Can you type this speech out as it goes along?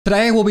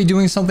Today we'll be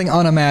doing something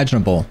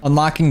unimaginable,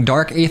 unlocking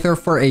Dark Aether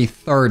for a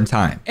third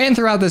time. And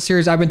throughout this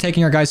series, I've been taking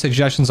your guys'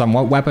 suggestions on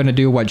what weapon to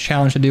do, what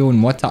challenge to do,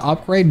 and what to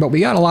upgrade, but we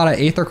got a lot of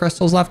Aether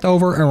crystals left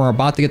over, and we're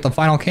about to get the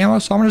final camo,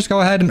 so I'm gonna just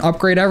go ahead and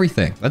upgrade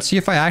everything. Let's see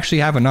if I actually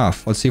have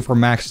enough. Let's see if we're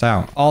maxed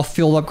out. All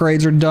field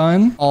upgrades are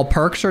done, all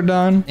perks are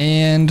done,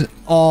 and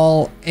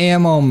all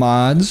ammo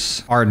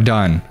mods are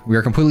done. We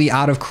are completely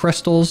out of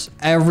crystals.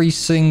 Every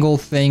single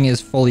thing is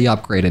fully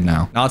upgraded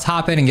now. Now let's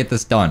hop in and get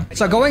this done.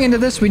 So going into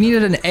this, we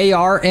needed an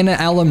AR and an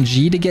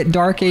LMG to get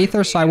Dark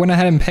Aether, so I went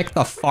ahead and picked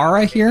the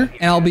Farah here,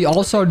 and I'll be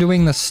also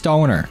doing the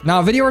Stoner.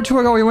 Now a video or two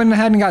ago, we went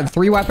ahead and got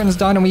 3 weapons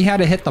done, and we had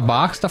to hit the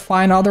box to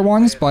find other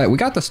ones, but we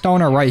got the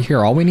Stoner right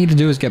here. All we need to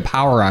do is get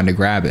power on to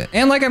grab it.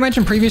 And like I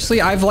mentioned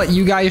previously, I've let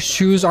you guys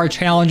choose our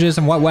challenges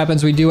and what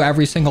weapons we do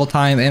every single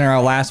time. In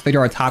our last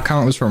video, our top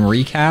comment was from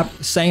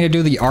Recap, saying to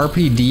do the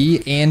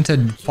RPD and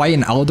to fight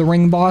an Elder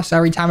Ring boss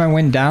every time I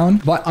went down.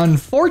 But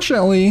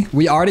unfortunately,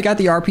 we already got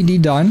the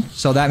RPD done,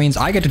 so that means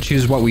I get to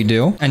choose what we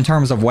do in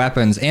terms of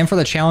weapons. And for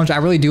the challenge, I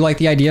really do like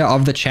the idea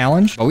of the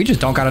challenge, but we just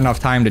don't got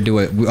enough time to do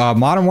it.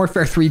 Modern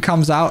Warfare 3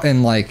 comes out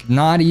in like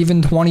not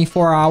even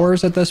 24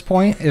 hours at this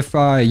point. If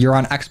you're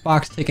on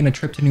Xbox taking a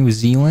trip to New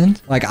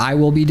Zealand, like I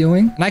will be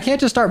doing. And I can't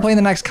just start playing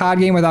the next COD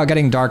game without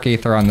getting Dark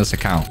Aether on this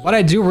account. But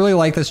I do really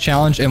like this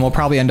challenge, and we'll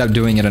probably end up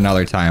doing it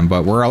another time,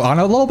 but we're on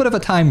a little bit of a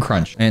time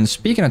crunch. And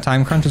speaking of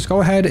time crunch, let's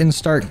go ahead and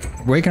start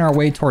making our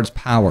way towards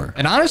power.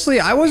 And honestly,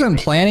 I wasn't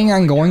planning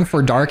on going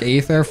for Dark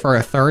Aether for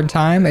a third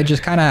time. It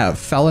just kind of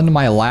fell into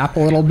my lap a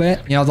little bit.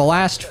 You know, the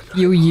last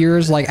few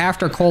years, like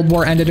after Cold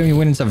War ended and we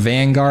went into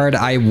Vanguard,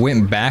 I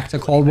went back to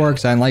Cold War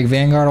because I didn't like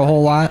Vanguard a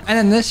whole lot. And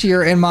then this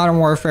year in Modern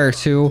Warfare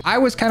 2, I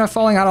was kind of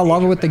falling out of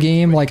love with the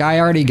game. Like I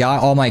already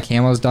got all my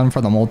camos done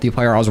for the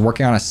multiplayer. I was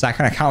working on a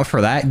second account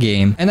for that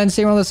game. And then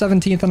Samuel the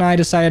 17th and I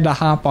decided to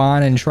hop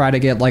on and try to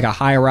get like a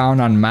high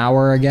round on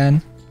Mauer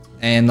again.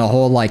 And the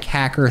whole like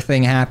hacker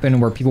thing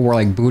happened where people were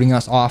like booting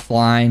us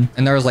offline,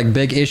 and there was like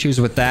big issues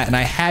with that, and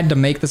I had to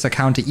make this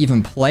account to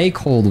even play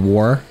Cold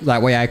War.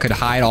 That way I could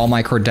hide all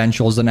my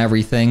credentials and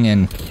everything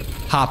and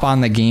hop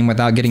on the game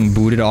without getting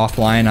booted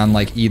offline on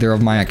like either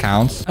of my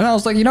accounts. And I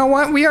was like, you know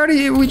what?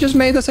 We just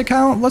made this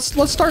account. Let's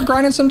start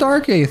grinding some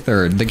Dark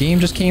Aether. The game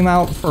just came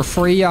out for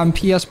free on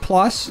PS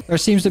Plus. There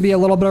seems to be a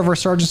little bit of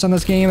resurgence in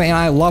this game, and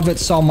I love it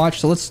so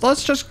much. So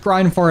let's just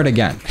grind for it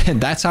again.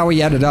 And that's how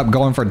we ended up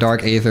going for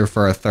Dark Aether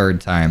for a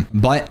third time.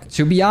 But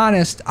to be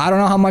honest, I don't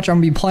know how much I'm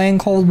gonna be playing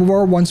Cold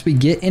War once we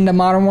get into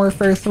Modern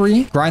Warfare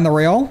 3. Grind the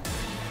rail.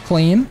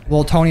 Clean.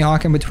 Little Tony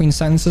Hawk in between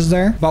sentences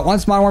there. But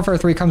once Modern Warfare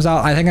 3 comes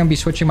out, I think I'm gonna be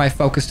switching my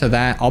focus to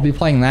that. I'll be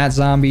playing that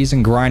zombies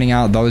and grinding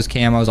out those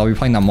camos. I'll be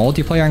playing the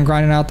multiplayer and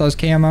grinding out those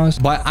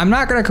camos. But I'm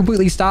not gonna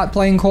completely stop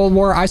playing Cold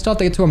War. I still have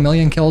to get to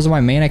 1,000,000 kills on my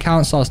main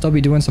account, so I'll still be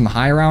doing some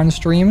high round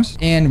streams.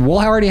 And we'll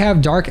already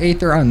have Dark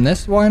Aether on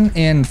this one.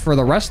 And for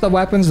the rest of the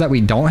weapons that we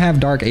don't have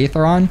Dark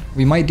Aether on,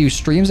 we might do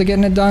streams of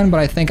getting it done,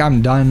 but I think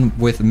I'm done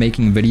with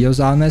making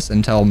videos on this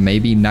until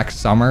maybe next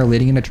summer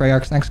leading into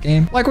Treyarch's next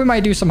game. Like we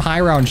might do some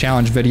high round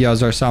challenge videos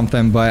or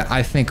something, but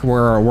I think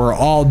we're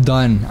all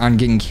done on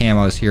getting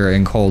camos here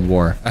in Cold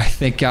War. I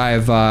think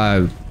I've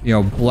you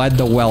know, bled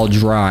the well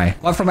dry.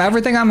 But from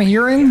everything I'm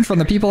hearing from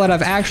the people that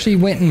have actually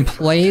went and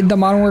played the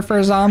Modern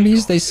Warfare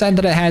Zombies, they said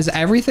that it has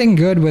everything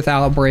good with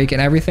Outbreak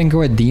and everything good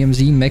with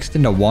DMZ mixed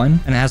into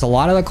one. And it has a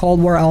lot of the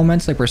Cold War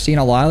elements. Like we're seeing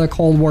a lot of the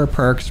Cold War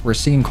perks. We're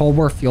seeing Cold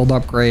War field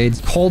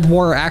upgrades, Cold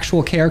War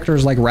actual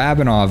characters like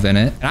Rabinov in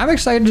it. And I'm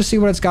excited to see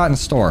what it's got in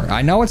store.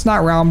 I know it's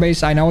not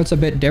round-based. I know it's a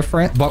bit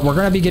different, but we're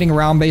going to be getting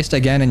round-based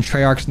again in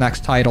Treyarch's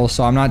next title,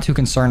 so I'm not too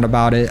concerned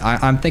about it.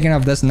 I'm thinking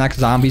of this next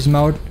Zombies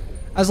mode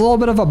as a little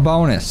bit of a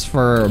bonus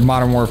for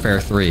Modern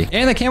Warfare 3.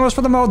 And the camos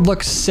for the mode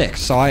look sick,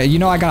 so I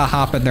gotta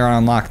hop in there and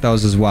unlock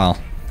those as well.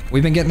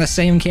 We've been getting the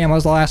same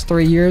camos the last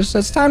 3 years.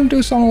 It's time to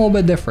do something a little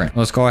bit different.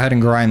 Let's go ahead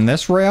and grind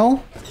this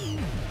rail.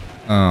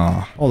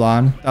 Oh, hold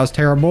on. That was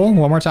terrible.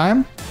 One more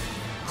time.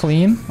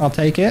 Clean. I'll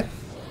take it.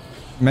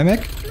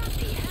 Mimic.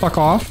 Fuck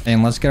off.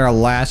 And let's get our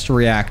last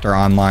reactor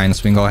online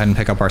so we can go ahead and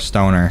pick up our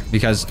Stoner.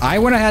 Because I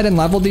went ahead and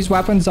leveled these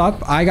weapons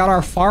up. I got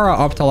our Farah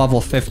up to level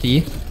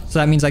 50. So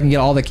that means I can get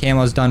all the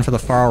camos done for the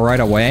Farah right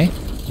away.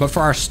 But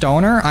for our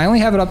Stoner, I only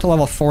have it up to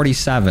level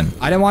 47.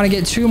 I didn't want to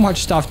get too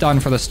much stuff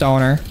done for the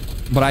Stoner,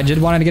 but I did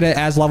want to get it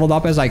as leveled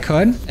up as I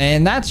could.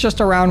 And that's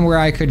just around where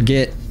I could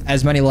get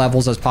as many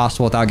levels as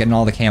possible without getting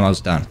all the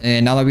camos done.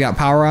 And now that we got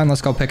power on,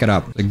 let's go pick it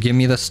up. So give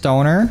me the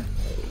Stoner.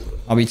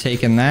 I'll be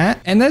taking that.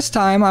 And this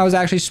time I was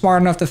actually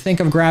smart enough to think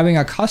of grabbing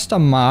a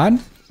custom mod.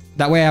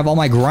 That way I have all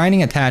my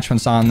grinding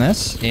attachments on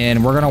this,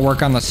 and we're going to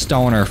work on the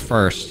Stoner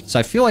first. So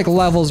I feel like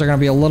levels are going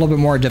to be a little bit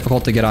more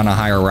difficult to get on a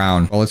higher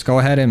round. Well, let's go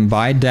ahead and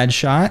buy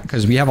Deadshot,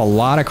 because we have a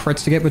lot of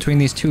crits to get between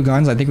these two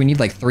guns. I think we need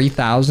like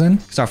 3,000,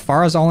 because our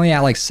Farah's only at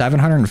like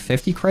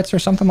 750 crits or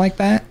something like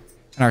that.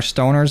 And our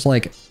Stoner's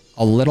like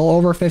a little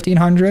over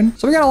 1,500.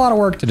 So we got a lot of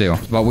work to do,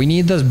 but we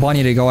need this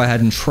bunny to go ahead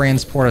and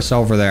transport us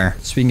over there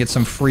so we can get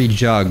some free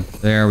jug.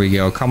 There we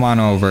go. Come on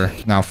over.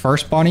 Now,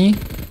 first bunny,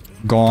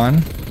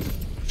 gone.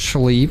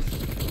 Sleep.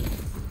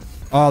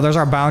 Oh, there's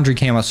our boundary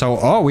camo. So,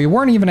 oh, we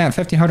weren't even at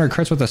 1500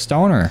 crits with the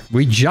stoner.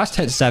 We just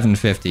hit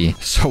 750.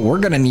 So we're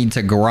going to need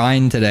to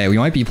grind today. We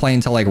might be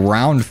playing till like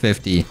round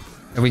 50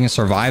 if we can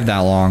survive that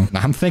long.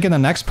 I'm thinking the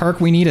next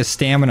perk we need is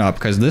stamina up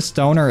because this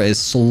stoner is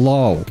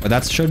slow. But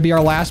that should be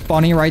our last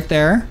bunny right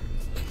there.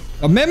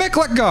 A mimic,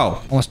 let go.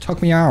 Almost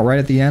took me out right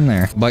at the end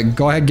there. But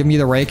go ahead, give me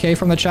the Ray K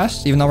from the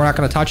chest, even though we're not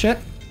going to touch it.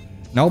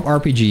 Nope,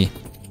 RPG.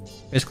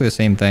 Basically the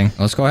same thing.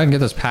 Let's go ahead and get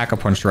this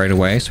Pack-a-Punch right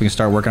away so we can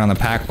start working on the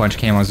Pack-a-Punch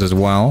camos as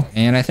well.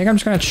 And I think I'm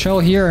just going to chill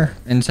here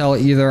until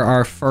either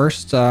our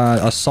first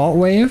assault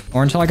wave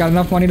or until I got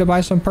enough money to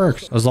buy some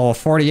perks. It was level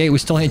 48. We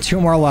still need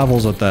 2 more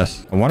levels with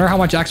this. I wonder how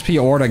much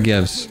XP Orda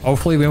gives.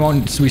 Hopefully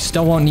we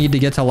still won't need to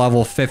get to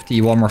level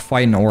 50 when we're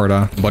fighting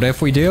Orda. But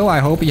if we do, I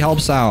hope he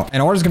helps out.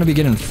 And Orda's going to be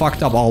getting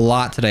fucked up a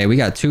lot today. We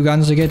got 2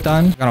 guns to get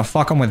done. We're going to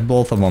fuck him with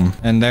both of them.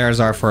 And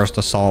there's our first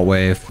assault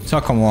wave.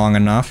 Took him long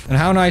enough. And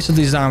how nice of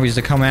these zombies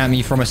to come at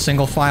me from a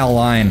single file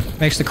line.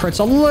 Makes the crits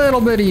a little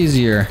bit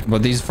easier.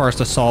 But these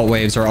first assault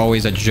waves are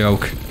always a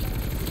joke.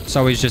 It's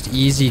always just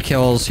easy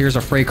kills. Here's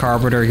a free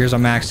carburetor. Here's a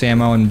max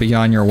ammo and be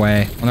on your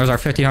way. And there's our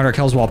 1500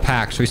 kills while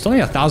packed. So we still need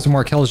 1,000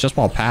 more kills just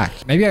while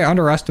packed. Maybe I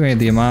underestimated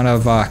the amount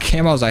of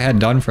camos I had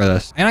done for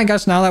this. And I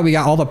guess now that we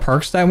got all the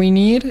perks that we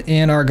need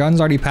and our guns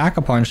already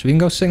pack-a-punch, we can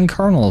go sit in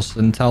kernels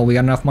until we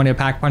got enough money to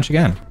pack-punch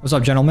again. What's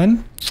up,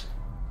 gentlemen?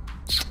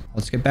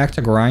 Let's get back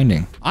to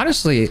grinding.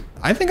 Honestly,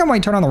 I think I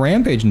might turn on the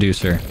Rampage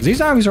Inducer. These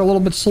zombies are a little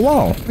bit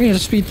slow. We need to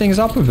speed things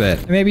up a bit.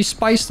 And maybe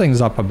spice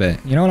things up a bit.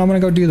 You know what? I'm going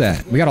to go do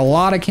that. We got a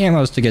lot of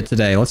camos to get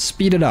today. Let's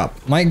speed it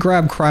up. Might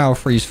grab Cryo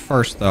Freeze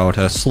first, though,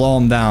 to slow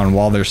them down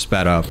while they're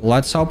sped up.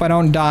 Let's hope I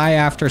don't die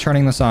after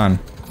turning this on.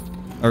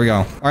 There we go.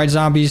 All right,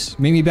 zombies.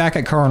 Meet me back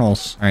at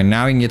kernels. All right,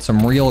 now we can get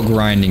some real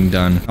grinding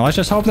done. Now, let's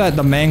just hope that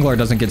the Mangler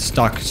doesn't get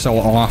stuck so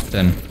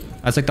often.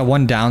 That's like the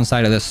one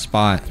downside of this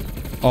spot.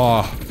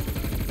 Oh,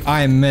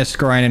 I miss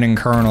grinding in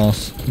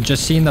kernels.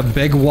 Just seeing the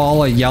big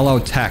wall of yellow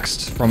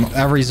text from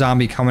every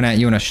zombie coming at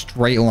you in a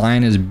straight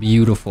line is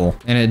beautiful.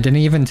 And it didn't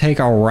even take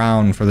a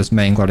round for this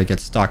Mangler to get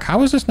stuck. How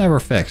was this never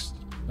fixed?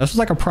 This was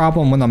like a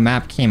problem when the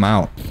map came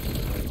out.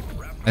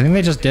 I think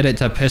they just did it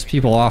to piss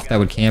people off that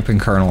would camp in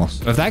kernels.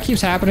 But if that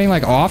keeps happening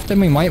like often,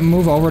 we might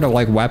move over to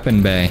like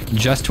Weapon Bay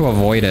just to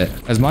avoid it.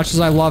 As much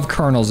as I love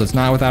kernels, it's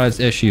not without its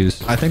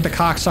issues. I think the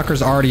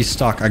cocksucker's already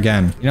stuck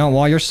again. You know,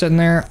 while you're sitting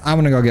there, I'm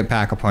gonna go get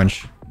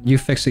Pack-a-Punch. You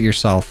fix it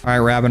yourself. All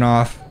right,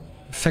 Rabinoff.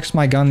 Fix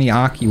my gun the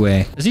Aki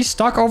way. Is he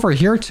stuck over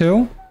here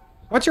too?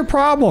 What's your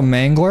problem,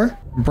 Mangler?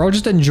 Bro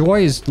just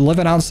enjoys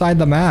living outside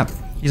the map.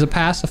 He's a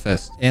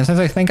pacifist. And since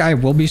I think I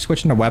will be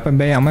switching to Weapon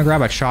Bay, I'm gonna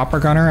grab a Chopper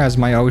Gunner as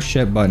my oh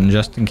shit button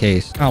just in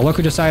case. Oh, look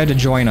who decided to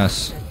join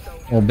us.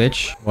 Little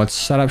bitch. Let's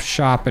set up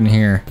shop in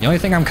here. The only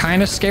thing I'm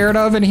kind of scared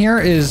of in here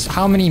is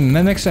how many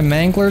Mimics and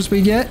Manglers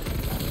we get.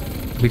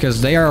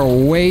 Because they are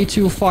way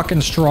too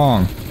fucking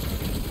strong.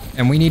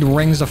 And we need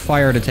rings of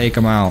fire to take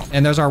them out.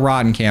 And there's our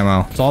rotten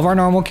camo. So all of our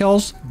normal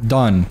kills,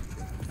 done.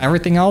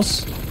 Everything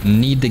else,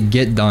 need to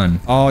get done.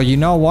 Oh, you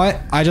know what?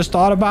 I just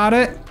thought about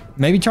it.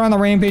 Maybe turn on the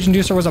Rampage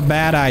Inducer was a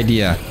bad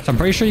idea. So I'm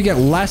pretty sure you get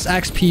less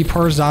XP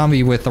per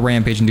zombie with the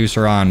Rampage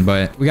Inducer on,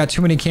 but we got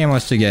too many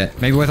camos to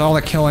get. Maybe with all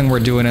the killing we're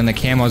doing and the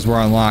camos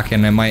we're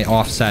unlocking, it might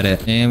offset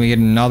it. And we get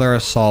another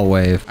assault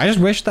wave. I just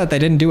wish that they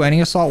didn't do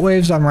any assault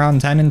waves on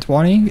round 10 and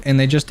 20, and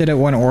they just did it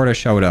when Orda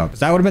showed up. 'Cause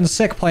that would have been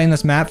sick playing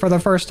this map for the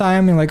first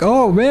time and like,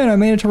 oh man, I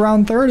made it to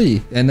round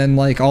 30. And then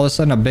like all of a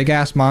sudden a big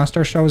ass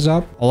monster shows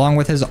up along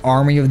with his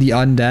army of the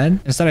undead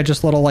instead of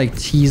just little like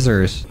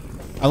teasers.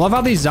 I love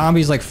how these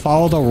zombies like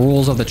follow the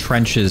rules of the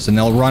trenches and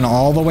they'll run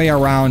all the way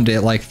around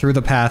it like through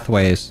the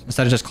pathways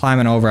instead of just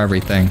climbing over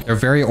everything. They're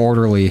very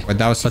orderly, but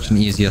that was such an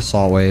easy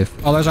assault wave.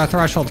 Oh, there's our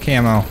threshold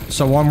camo.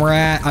 So when we're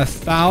at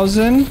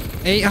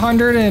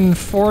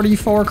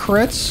 1,844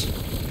 crits,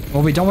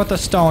 we'll be done with the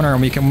stoner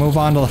and we can move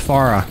on to the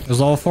Farah. There's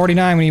level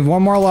 49. We need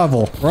one more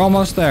level. We're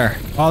almost there.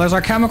 Oh, there's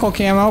our chemical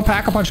camo.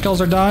 Pack-a-punch kills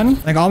are done. I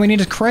think all we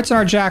need is crits and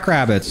our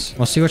jackrabbits.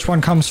 We'll see which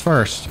one comes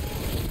first.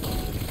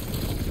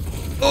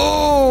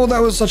 Oh,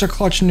 that was such a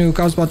clutch nuke.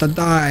 I was about to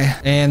die.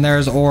 And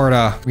there's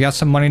Orda. We got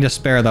some money to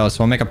spare though, so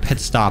we'll make a pit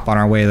stop on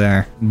our way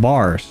there.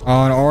 Bars.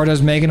 Oh, and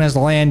Orda's making his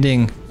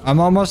landing. I'm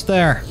almost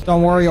there.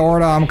 Don't worry,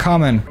 Orda. I'm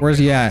coming. Where's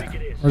he at?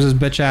 Where's his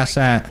bitch ass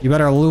at? You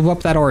better lube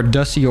up that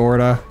Ordussy,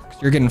 Orda.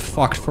 You're getting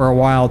fucked for a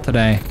while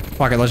today.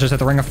 Fuck it. Let's just hit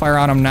the ring of fire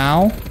on him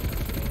now.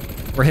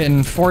 We're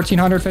hitting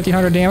 1,400,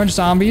 1,500 damage.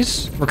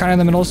 Zombies. We're kind of in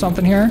the middle of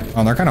something here.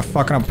 Oh, they're kind of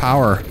fucking up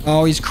power.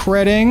 Oh, he's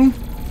critting.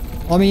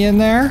 Let me in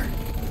there.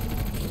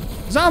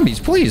 Zombies,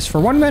 please, for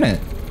 1 minute.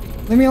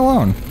 Leave me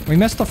alone. We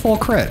missed the full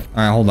crit.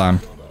 All right, hold on.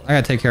 I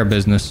gotta take care of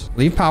business.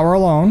 Leave power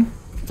alone.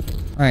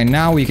 All right,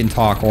 now we can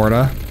talk,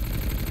 Orda.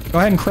 Go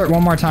ahead and crit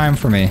one more time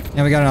for me.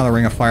 And we got another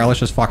ring of fire. Let's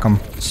just fuck them.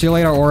 See you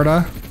later,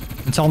 Orda.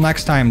 Until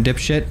next time,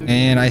 dipshit.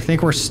 And I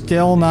think we're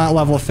still not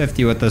level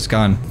 50 with this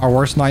gun. Our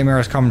worst nightmare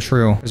has come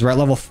true. Because we're at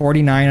level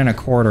 49 and a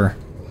quarter.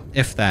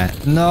 If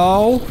that.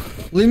 No.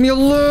 Leave me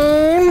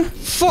alone.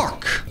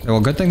 Fuck. Okay,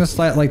 well, good thing this is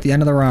like the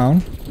end of the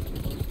round.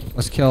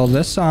 Let's kill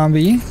this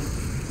zombie.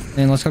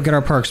 And let's go get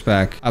our perks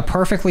back. A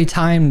perfectly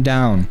timed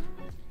down.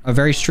 A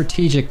very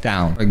strategic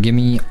down. But give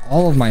me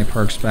all of my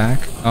perks back.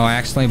 Oh, I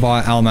accidentally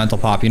bought Elemental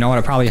Pop. You know what?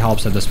 It probably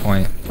helps at this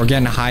point. We're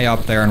getting high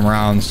up there in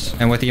rounds.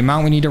 And with the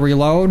amount we need to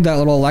reload, that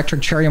little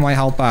electric cherry might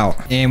help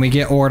out. And we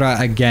get Orda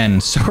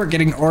again. So we're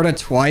getting Orda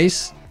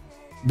twice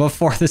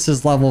before this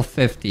is level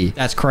 50.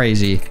 That's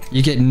crazy.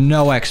 You get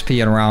no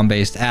XP in round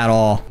based at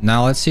all.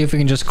 Now let's see if we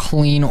can just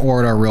clean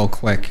Orda real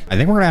quick. I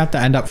think we're gonna have to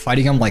end up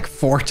fighting him like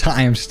 4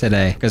 times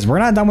today because we're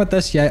not done with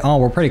this yet. Oh,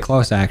 we're pretty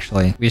close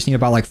actually. We just need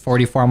about like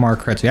 44 more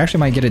crits. We actually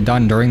might get it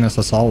done during this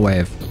assault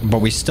wave,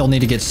 but we still need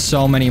to get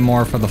so many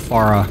more for the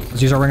Farah.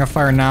 Let's use our Ring of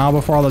Fire now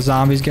before all the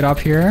zombies get up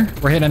here.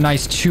 We're hitting a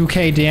nice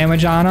 2k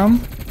damage on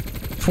him.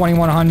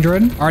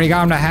 2100. Already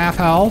got him to half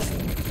health.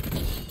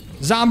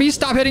 Zombies,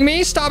 stop hitting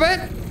me. Stop it.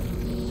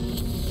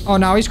 Oh,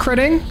 now he's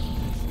critting.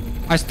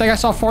 I think I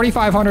saw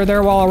 4,500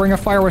 there while a Ring of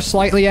Fire was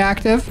slightly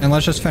active. And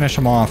let's just finish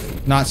him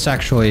off. Not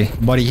sexually,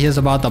 but he is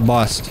about to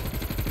bust.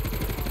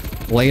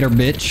 Later,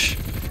 bitch.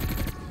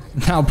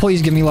 Now,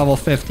 please give me level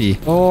 50.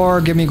 Or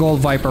give me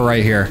Gold Viper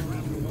right here.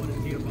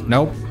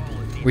 Nope.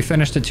 We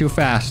finished it too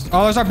fast.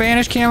 Oh, there's our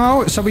Banish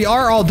camo. So we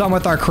are all done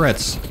with our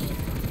crits.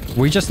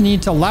 We just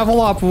need to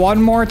level up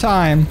one more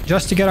time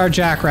just to get our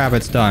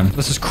Jackrabbits done.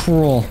 This is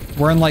cruel.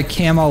 We're in like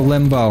camo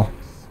limbo.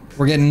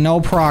 We're getting no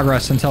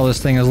progress until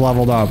this thing is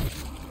leveled up.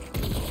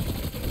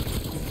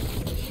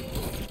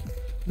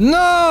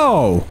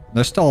 No!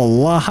 There's still a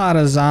lot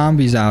of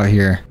zombies out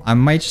here. I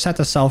might just have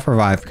to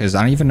self-revive because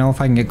I don't even know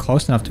if I can get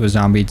close enough to a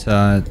zombie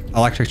to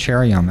electric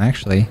cherry him,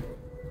 actually.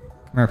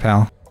 Come here,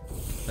 pal.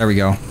 There we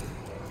go.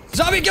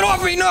 Zombie, get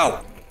off me!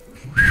 No!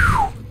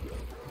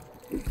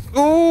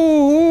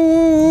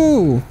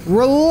 Ooh!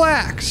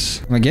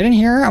 Relax. I'm gonna get in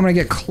here. I'm gonna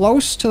get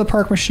close to the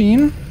perk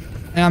machine.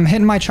 And I'm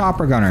hitting my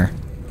chopper gunner.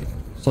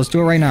 So let's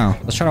do it right now.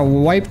 Let's try to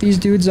wipe these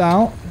dudes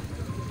out.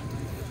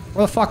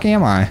 Where the fuck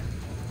am I?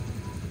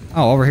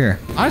 Oh, over here.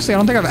 Honestly, I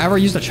don't think I've ever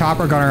used a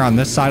chopper gunner on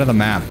this side of the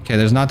map. Okay,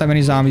 there's not that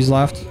many zombies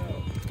left.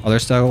 Oh,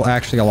 there's still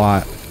actually a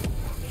lot.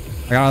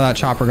 I got out of that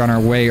chopper gunner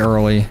way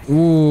early.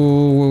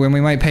 Ooh, and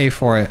we might pay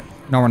for it.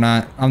 No, we're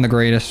not. I'm the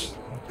greatest.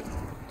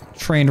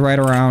 Trained right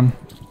around.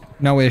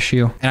 No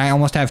issue. And I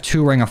almost have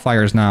 2 Ring of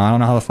Fires now. I don't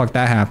know how the fuck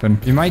that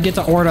happened. You might get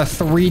to Orda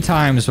 3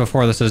 times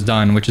before this is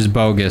done, which is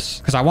bogus.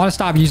 Because I want to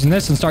stop using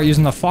this and start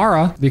using the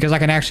Farah because I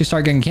can actually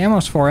start getting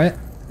camos for it.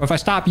 But if I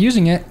stop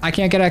using it, I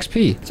can't get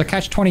XP. It's a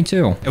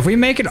catch-22. If we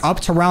make it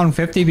up to round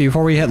 50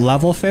 before we hit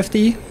level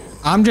 50,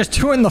 I'm just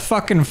doing the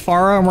fucking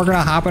Farah and we're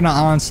gonna hop into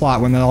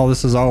Onslaught when all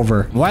this is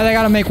over. Why they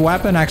gotta make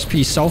weapon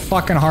XP so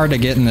fucking hard to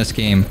get in this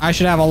game? I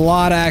should have a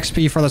lot of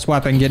XP for this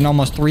weapon, getting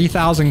almost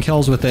 3,000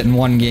 kills with it in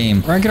one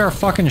game. We're gonna get our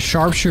fucking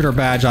sharpshooter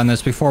badge on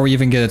this before we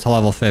even get it to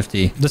level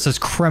 50. This is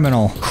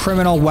criminal.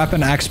 Criminal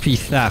weapon XP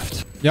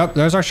theft. Yep,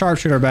 there's our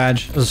sharpshooter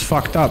badge. This is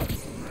fucked up.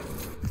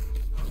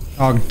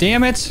 Oh,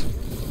 damn it.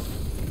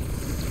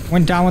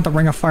 Went down with the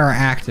Ring of Fire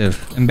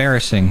active.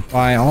 Embarrassing.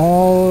 Buy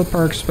all the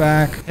perks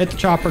back. Hit the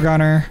chopper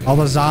gunner. All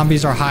the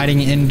zombies are hiding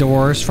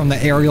indoors from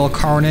the aerial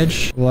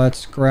carnage.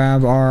 Let's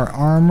grab our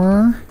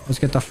armor. Let's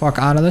get the fuck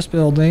out of this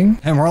building.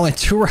 And we're only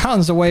 2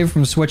 rounds away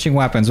from switching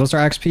weapons. What's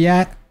our XP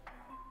at?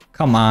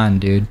 Come on,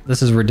 dude.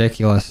 This is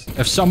ridiculous.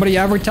 If somebody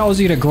ever tells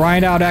you to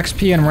grind out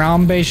XP in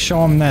round base,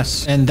 show them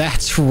this. And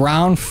that's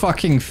round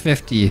fucking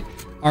 50.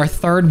 Our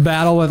 3rd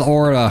battle with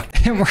Orda,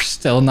 and we're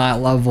still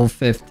not level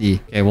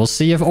 50. Okay, we'll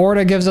see if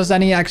Orda gives us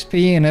any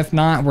XP, and if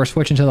not, we're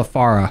switching to the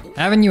Farah.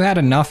 Haven't you had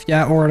enough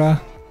yet, Orda?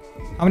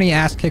 How many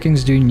ass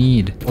kickings do you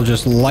need? We'll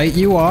just light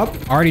you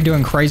up. Already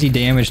doing crazy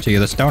damage to you.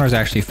 The stoner's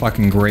actually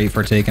fucking great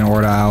for taking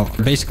Orda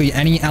out. Basically,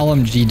 any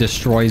LMG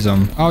destroys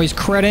him. Oh, he's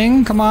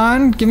critting. Come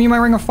on. Give me my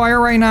Ring of Fire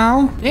right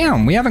now.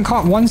 Damn, we haven't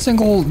caught one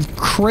single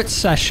crit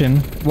session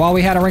while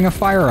we had a Ring of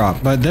Fire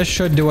up. But this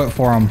should do it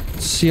for him.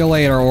 See you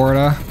later,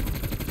 Orda.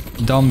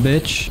 Dumb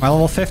bitch. Am I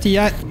level 50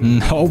 yet?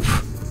 Nope.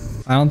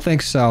 I don't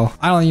think so.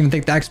 I don't even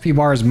think the XP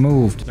bar has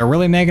moved. They're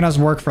really making us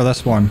work for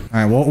this one.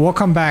 All right, we'll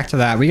come back to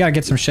that. We gotta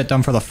get some shit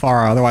done for the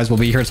Farah. Otherwise, we'll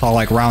be here till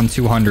like round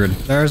 200.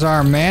 There's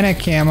our Manic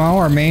camo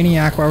or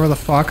Maniac, whatever the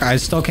fuck. I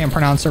still can't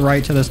pronounce it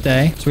right to this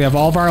day. So we have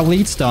all of our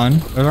elites done.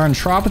 There's our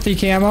Entropathy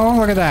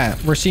camo. Look at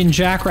that. We're seeing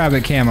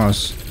Jackrabbit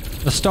camos.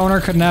 The stoner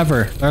could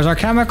never. There's our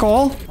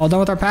chemical. All done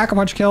with our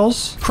pack-a-punch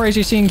kills.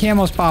 Crazy seeing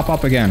camos pop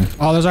up again.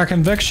 Oh, there's our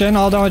conviction.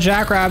 All done with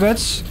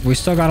jackrabbits. We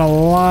still got a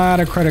lot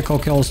of critical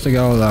kills to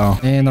go, though.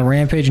 And the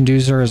rampage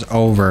inducer is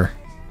over.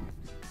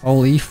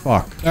 Holy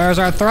fuck. There's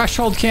our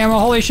threshold camo.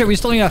 Holy shit, we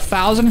still need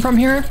 1,000 from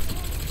here.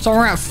 So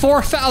we're at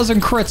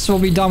 4,000 crits. We'll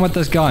be done with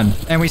this gun.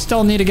 And we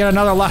still need to get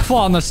another level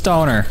on the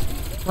stoner.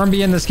 We're gonna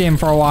be in this game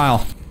for a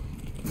while.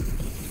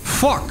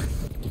 Fuck.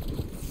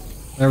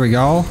 There we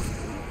go.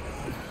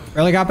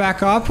 Barely got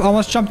back up.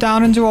 Almost jumped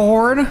down into a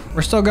horde.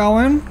 We're still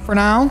going for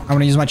now. I'm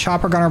gonna use my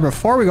chopper gunner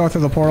before we go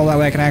through the portal. That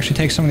way I can actually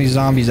take some of these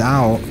zombies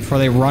out before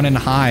they run and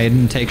hide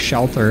and take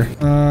shelter.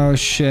 Oh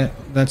shit.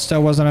 That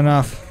still wasn't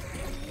enough.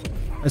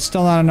 It's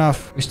still not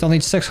enough. We still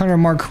need 600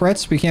 more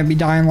crits. We can't be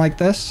dying like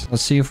this.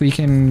 Let's see if we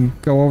can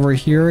go over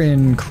here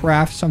and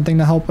craft something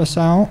to help us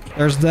out.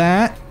 There's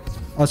that.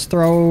 Let's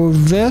throw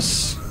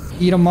this.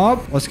 eat them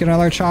up. Let's get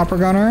another chopper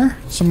gunner.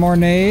 Some more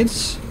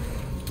nades.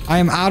 I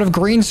am out of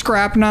green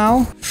scrap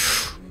now.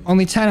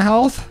 Only 10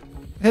 health.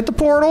 Hit the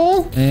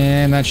portal.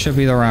 And that should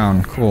be the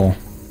round. Cool.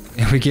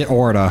 And we get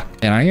Orda.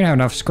 And I don't even have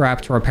enough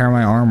scrap to repair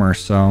my armor,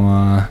 so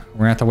we're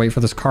gonna have to wait for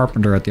this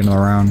carpenter at the end of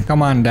the round.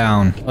 Come on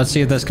down. Let's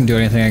see if this can do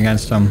anything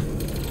against him.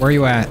 Where are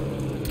you at?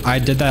 I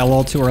did that a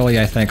little too early,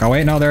 I think. Oh,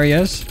 wait, no, there he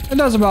is. It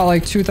does about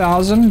like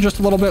 2,000, just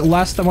a little bit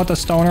less than what the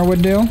stoner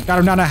would do. Got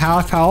him down to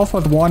half health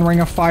with 1 ring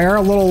of fire,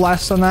 a little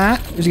less than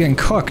that. He's getting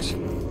cooked.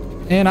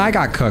 And I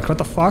got cooked. What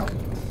the fuck?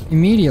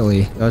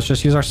 Immediately. Let's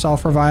just use our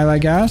self-revive, I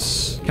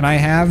guess. Can I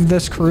have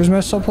this cruise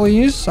missile,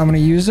 please? I'm gonna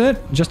use it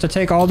just to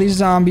take all these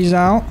zombies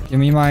out. Give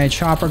me my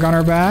chopper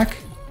gunner back.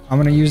 I'm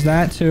gonna use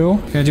that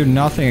too. Gonna do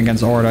nothing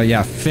against Orda.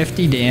 Yeah,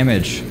 50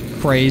 damage.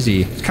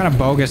 Crazy. It's kind of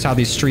bogus how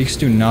these streaks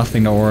do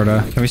nothing to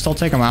Orda. Can we still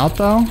take them out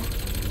though?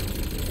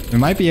 We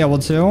might be able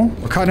to.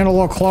 We're cutting it a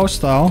little close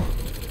though.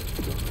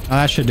 Oh,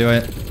 that should do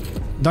it.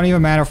 Don't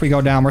even matter if we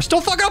go down. We're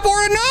still fuck up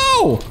Orda.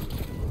 No!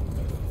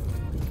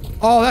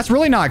 Oh, that's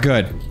really not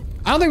good.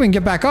 I don't think we can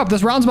get back up.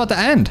 This round's about to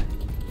end.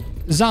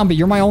 Zombie,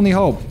 you're my only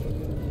hope.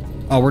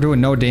 Oh, we're doing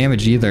no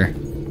damage either.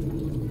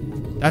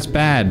 That's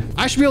bad.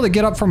 I should be able to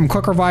get up from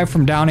quick revive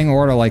from downing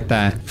Orda like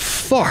that.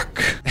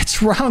 Fuck.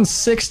 It's round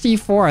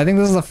 64. I think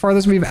this is the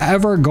furthest we've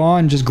ever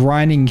gone just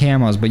grinding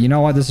camos. But you know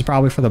what? This is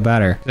probably for the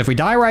better. If we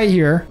die right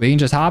here, we can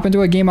just hop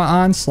into a game of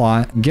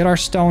Onslaught, get our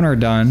stoner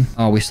done.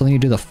 Oh, we still need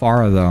to do the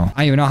Farah though. I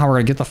don't even know how we're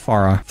gonna get the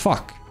Farah.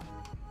 Fuck.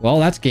 Well,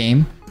 that's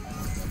game.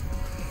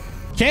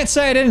 Can't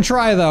say I didn't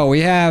try though.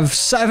 We have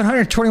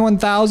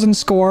 721,000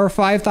 score,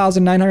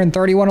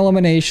 5,931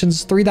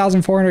 eliminations,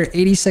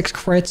 3,486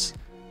 crits,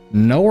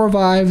 no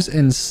revives,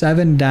 and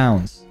 7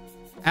 downs.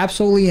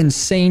 Absolutely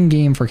insane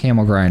game for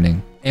camo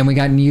grinding. And we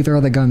got neither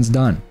of the guns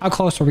done. How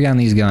close are we on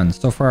these guns?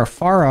 So for our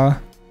Farah,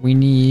 we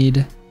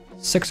need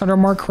 600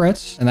 more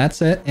crits, and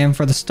that's it. And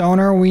for the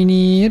stoner, we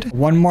need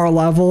 1 more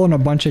level and a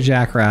bunch of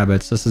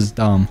jackrabbits. This is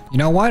dumb. You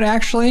know what,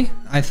 actually?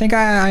 I think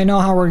I know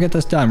how we're gonna get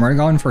this done. We're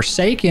going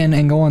Forsaken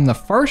and go in the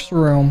first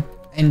room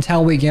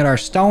until we get our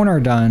stoner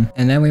done,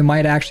 and then we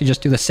might actually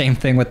just do the same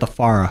thing with the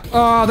Farah.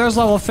 Oh, there's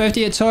level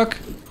 50 it took.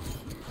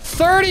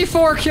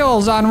 34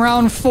 kills on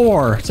round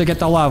 4 to get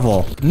the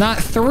level. Not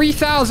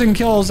 3,000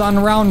 kills on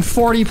round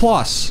 40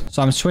 plus.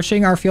 So I'm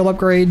switching our field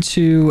upgrade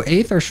to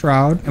Aether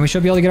Shroud, and we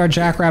should be able to get our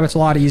jackrabbits a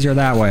lot easier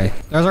that way.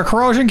 There's our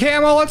corrosion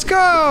camo. Let's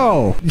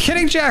go.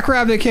 Getting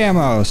jackrabbit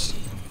camos.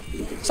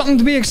 Something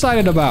to be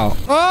excited about.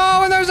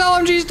 Oh, and there's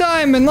LMG's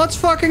diamond. Let's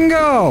fucking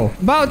go.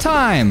 About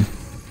time.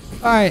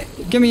 All right,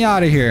 get me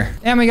out of here.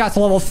 And we got to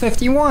level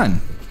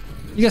 51.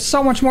 You get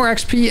so much more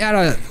XP at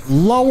a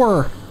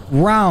lower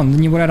round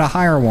than you would at a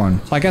higher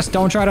one. So I guess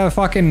don't try to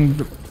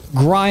fucking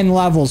grind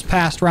levels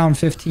past round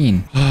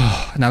 15.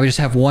 Now we just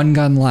have 1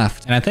 gun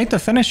left. And I think to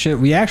finish it,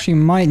 we actually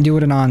might do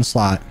it in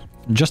Onslaught.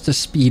 Just to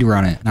speed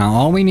run it. Now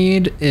all we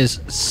need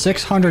is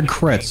 600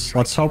 crits.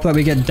 Let's hope that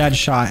we get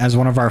Deadshot as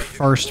one of our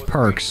first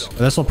perks.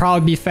 This will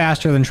probably be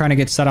faster than trying to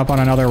get set up on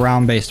another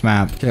round-based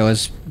map. Okay,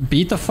 let's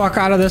beat the fuck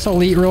out of this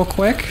elite real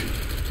quick.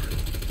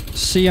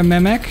 See ya,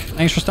 Mimic.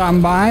 Thanks for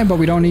stopping by, but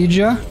we don't need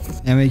you.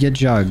 And we get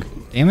Jug.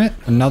 Damn it.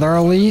 Another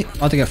elite.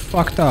 About to get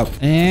fucked up.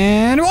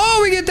 And, oh,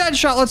 we get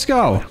Deadshot. Let's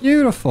go.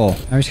 Beautiful.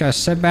 Now we just gotta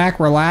sit back,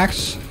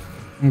 relax,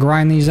 and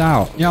grind these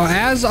out. You know,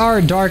 as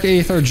our Dark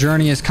Aether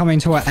journey is coming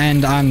to an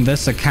end on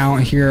this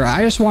account here,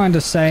 I just wanted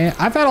to say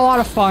I've had a lot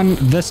of fun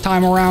this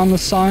time around the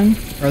sun,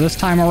 or this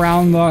time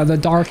around the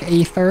Dark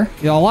Aether.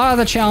 You know, a lot of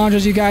the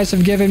challenges you guys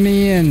have given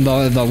me and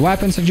the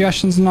weapon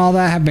suggestions and all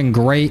that have been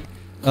great.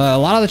 A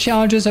lot of the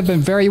challenges have been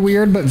very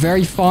weird, but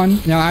very fun.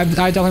 You know, I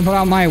definitely put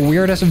out my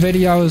weirdest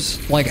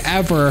videos, like,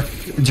 ever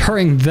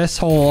during this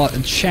whole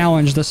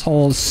challenge, this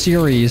whole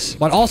series,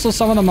 but also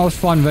some of the most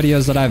fun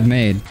videos that I've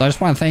made. So I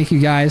just want to thank you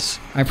guys.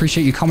 I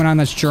appreciate you coming on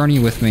this journey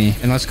with me.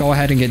 And let's go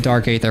ahead and get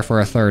Dark Aether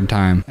for a 3rd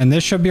time. And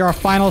this should be our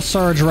final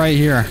surge right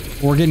here.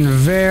 We're getting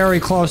very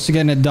close to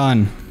getting it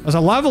done. There's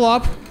a level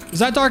up. Is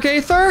that Dark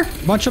Aether?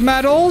 Bunch of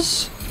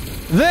medals.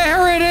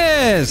 There it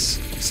is.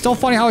 It's still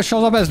funny how it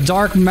shows up as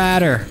Dark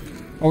Matter.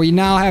 Well, we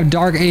now have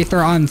Dark Aether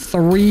on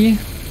 3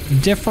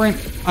 different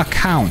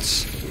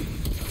accounts.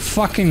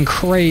 Fucking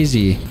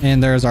crazy.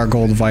 And there's our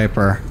Gold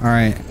Viper. All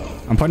right.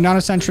 I'm putting down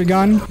a sentry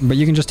gun, but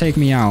you can just take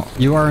me out.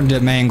 You earned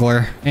it,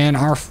 Mangler. And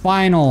our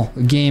final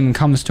game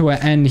comes to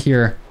an end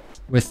here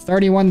with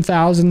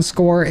 31,000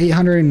 score,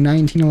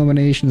 819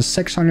 eliminations,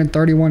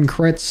 631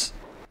 crits,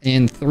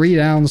 and 3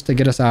 downs to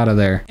get us out of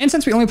there. And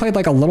since we only played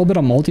like a little bit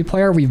of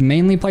multiplayer, we've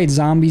mainly played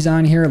zombies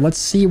on here. Let's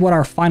see what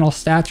our final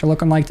stats are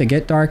looking like to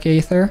get Dark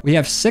Aether. We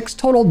have 6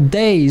 total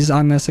days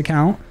on this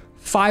account.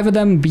 5 of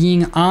them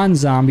being on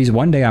zombies,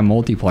 1 day on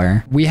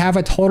multiplayer. We have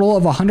a total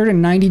of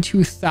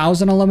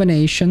 192,000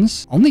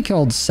 eliminations. Only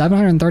killed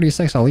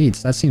 736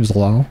 elites. That seems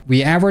low.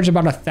 We average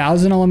about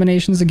 1,000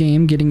 eliminations a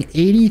game, getting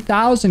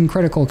 80,000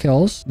 critical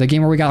kills. The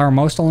game where we got our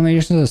most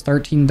eliminations is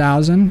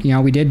 13,000. You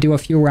know, we did do a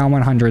few round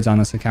 100s on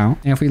this account.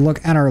 And if we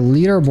look at our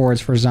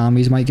leaderboards for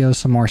zombies, might give us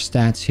some more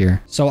stats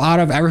here. So out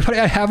of everybody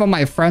I have on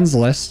my friends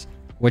list,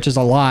 which is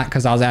a lot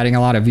because I was adding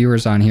a lot of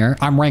viewers on here.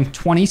 I'm ranked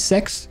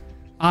 26.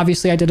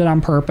 Obviously, I did it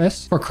on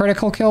purpose. For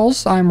critical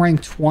kills, I'm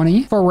ranked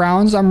 20. For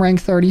rounds, I'm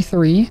ranked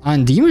 33.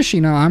 On D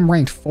Machina, I'm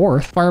ranked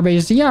 4th.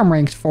 Firebase Z, I'm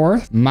ranked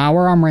 4th.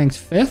 Mauer, I'm ranked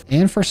 5th.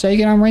 And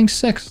Forsaken, I'm ranked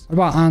 6th. What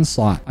about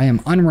Onslaught? I am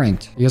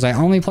unranked because I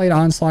only played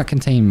Onslaught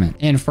Containment.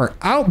 And for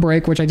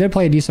Outbreak, which I did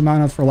play a decent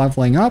amount of for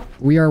leveling up,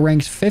 we are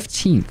ranked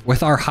 15th,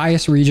 with our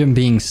highest region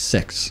being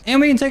 6. And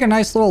we can take a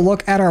nice little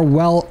look at our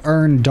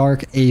well-earned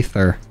Dark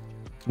Aether.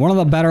 One of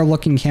the better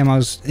looking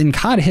camos in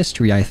COD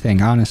history, I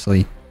think,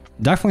 honestly.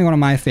 Definitely one of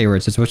my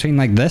favorites. It's between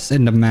like this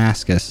and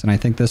Damascus, and I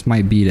think this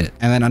might beat it.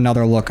 And then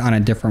another look on a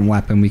different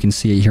weapon. We can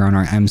see it here on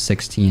our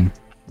M16.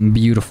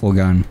 Beautiful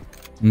gun.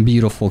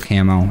 Beautiful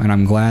camo, and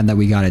I'm glad that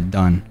we got it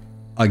done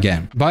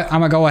again. But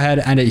I'm gonna go ahead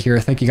and end it here.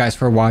 Thank you guys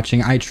for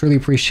watching. I truly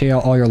appreciate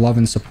all your love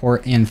and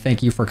support, and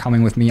thank you for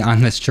coming with me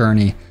on this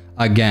journey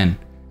again.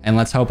 And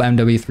let's hope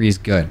MW3 is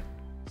good.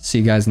 See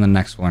you guys in the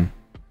next one.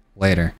 Later.